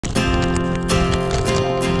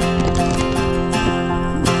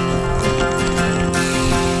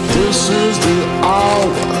is the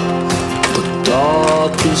hour, the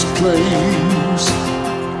darkest place.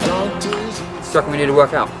 Do you reckon we need to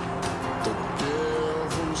work out?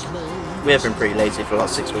 We have been pretty lazy for the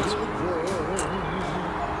last 6 weeks.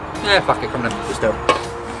 Yeah, fuck it, come on. Just do.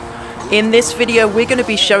 In this video, we're going to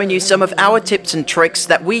be showing you some of our tips and tricks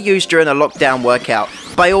that we use during a lockdown workout.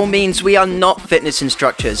 By all means, we are not fitness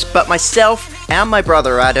instructors, but myself and my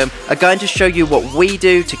brother Adam are going to show you what we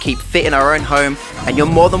do to keep fit in our own home, and you're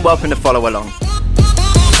more than welcome to follow along.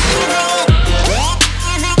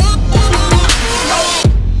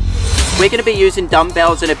 We're going to be using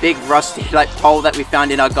dumbbells and a big rusty pole that we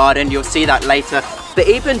found in our garden. You'll see that later. But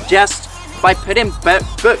even just by putting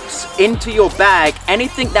books into your bag,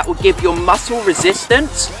 anything that will give your muscle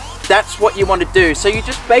resistance, that's what you want to do. So you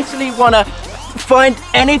just basically want to find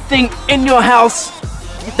anything in your house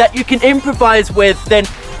that you can improvise with, then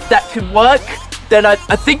that can work, then I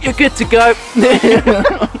think you're good to go.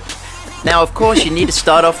 Now, of course, you need to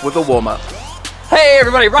start off with a warm-up. Hey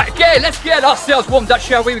everybody, right, okay, let's get ourselves warmed up,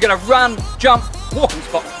 shall we? We're gonna run, jump, walk on the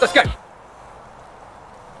spot. Let's go.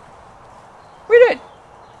 What are you doing?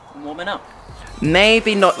 I'm warming up.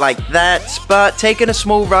 Maybe not like that, but taking a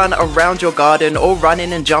small run around your garden or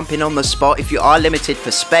running and jumping on the spot if you are limited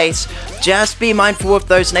for space. Just be mindful of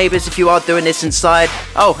those neighbors if you are doing this inside.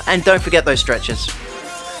 Oh, and don't forget those stretches.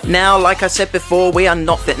 Now, like I said before, we are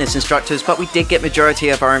not fitness instructors, but we did get majority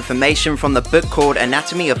of our information from the book called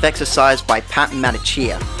Anatomy of Exercise by Pat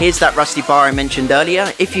Manachia. Here's that rusty bar I mentioned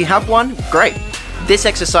earlier. If you have one, great. This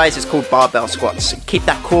exercise is called barbell squats. Keep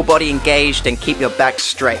that core body engaged and keep your back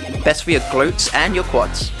straight. Best for your glutes and your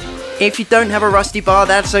quads. If you don't have a rusty bar,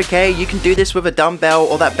 that's okay. You can do this with a dumbbell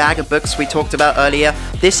or that bag of books we talked about earlier.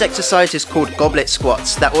 This exercise is called goblet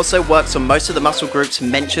squats. That also works on most of the muscle groups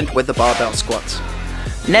mentioned with the barbell squats.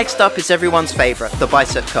 Next up is everyone's favourite, the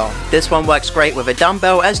bicep curl. This one works great with a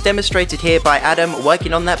dumbbell, as demonstrated here by Adam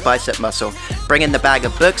working on that bicep muscle. Bring in the bag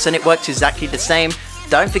of books and it works exactly the same.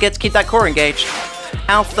 Don't forget to keep that core engaged.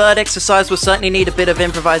 Our third exercise will certainly need a bit of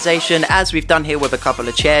improvisation, as we've done here with a couple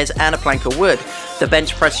of chairs and a plank of wood. The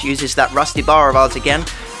bench press uses that rusty bar of ours again.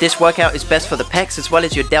 This workout is best for the pecs as well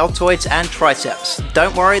as your deltoids and triceps.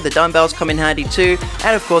 Don't worry, the dumbbells come in handy too,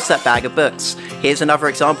 and of course that bag of books. Here's another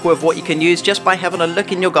example of what you can use just by having a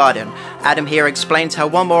look in your garden. Adam here explains how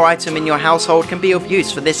one more item in your household can be of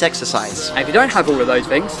use for this exercise. And if you don't have all of those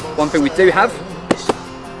things, one thing we do have,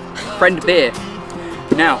 friend beer.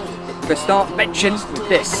 Now, we're going to start benching with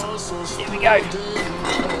this. Here we go.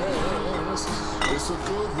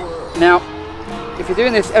 Now, if you're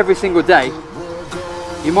doing this every single day,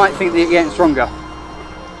 you might think that you're getting stronger.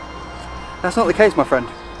 That's not the case, my friend.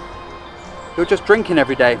 You're just drinking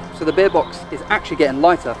every day, so the beer box is actually getting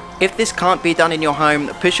lighter. If this can't be done in your home,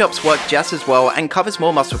 push-ups work just as well and covers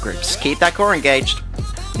more muscle groups. Keep that core engaged.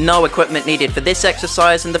 No equipment needed for this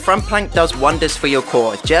exercise, and the front plank does wonders for your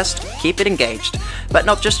core. Just keep it engaged. But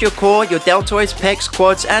not just your core, your deltoids, pecs,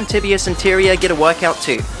 quads and tibius anterior get a workout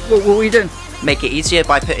too. What are you doing? Make it easier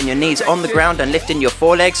by putting your knees on the ground and lifting your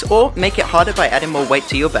forelegs, or make it harder by adding more weight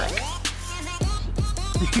to your back.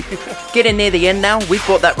 Getting near the end now, we've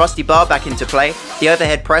brought that rusty bar back into play. The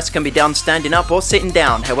overhead press can be done standing up or sitting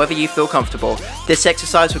down, however you feel comfortable. This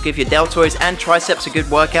exercise will give your deltoids and triceps a good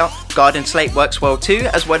workout. Garden slate works well too,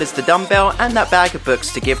 as well as the dumbbell and that bag of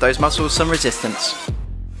books to give those muscles some resistance.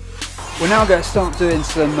 We're now going to start doing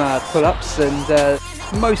some pull-ups, and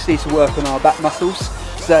mostly to work on our back muscles.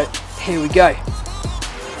 So here we go.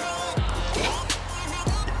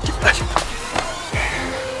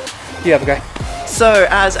 You have a go. So,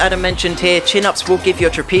 as Adam mentioned here, chin-ups will give your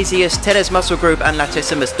trapezius, teres muscle group and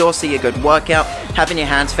latissimus dorsi a good workout. Having your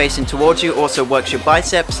hands facing towards you also works your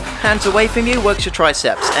biceps. Hands away from you works your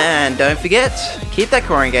triceps. And don't forget, keep that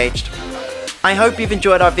core engaged. I hope you've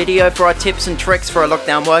enjoyed our video for our tips and tricks for a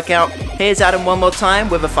lockdown workout. Here's Adam one more time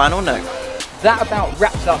with a final note. That about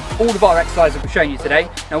wraps up all of our exercises we've shown you today.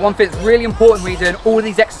 Now, one thing that's really important when you're doing all of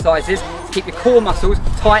these exercises is to keep your core muscles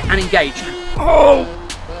tight and engaged. Oh!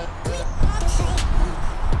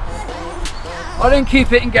 I didn't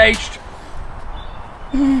keep it engaged.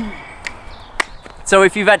 So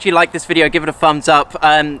if you've actually liked this video, give it a thumbs up.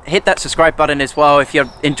 Hit that subscribe button as well if you're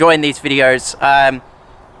enjoying these videos.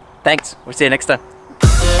 Thanks. We'll see you next time.